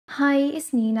Hi,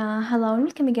 it's Nina. Hello and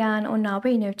welcome again on our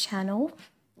nowiknow channel.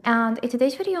 And in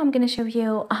today's video, I'm going to show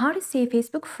you how to see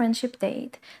Facebook friendship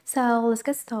date. So let's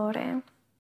get started.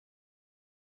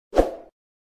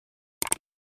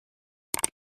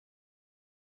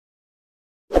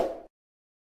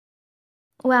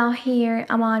 Well, here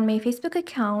I'm on my Facebook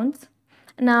account.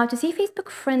 Now to see Facebook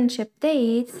friendship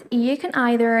dates, you can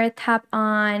either tap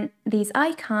on this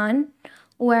icon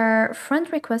where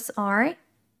friend requests are,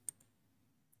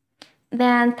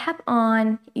 then tap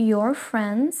on your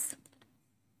friends,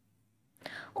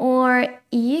 or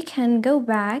you can go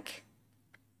back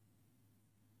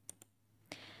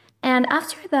and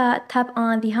after that tap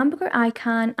on the hamburger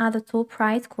icon at the top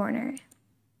right corner.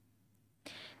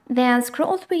 Then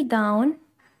scroll all the way down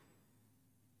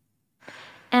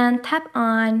and tap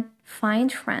on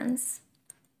Find Friends.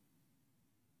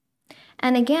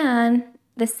 And again,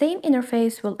 the same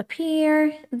interface will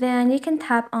appear, then you can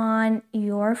tap on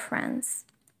Your Friends.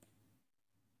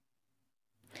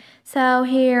 So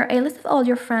here, a list of all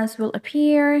your friends will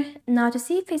appear. Now to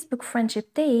see Facebook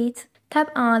friendship date, tap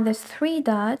on those three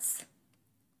dots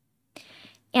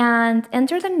and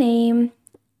enter the name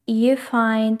you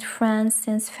find friends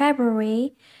since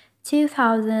February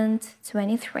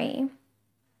 2023.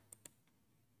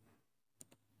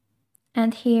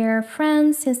 And here,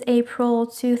 friends since April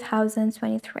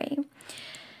 2023.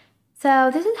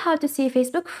 So this is how to see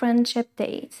Facebook friendship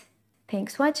date.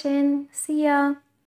 Thanks for watching. See ya.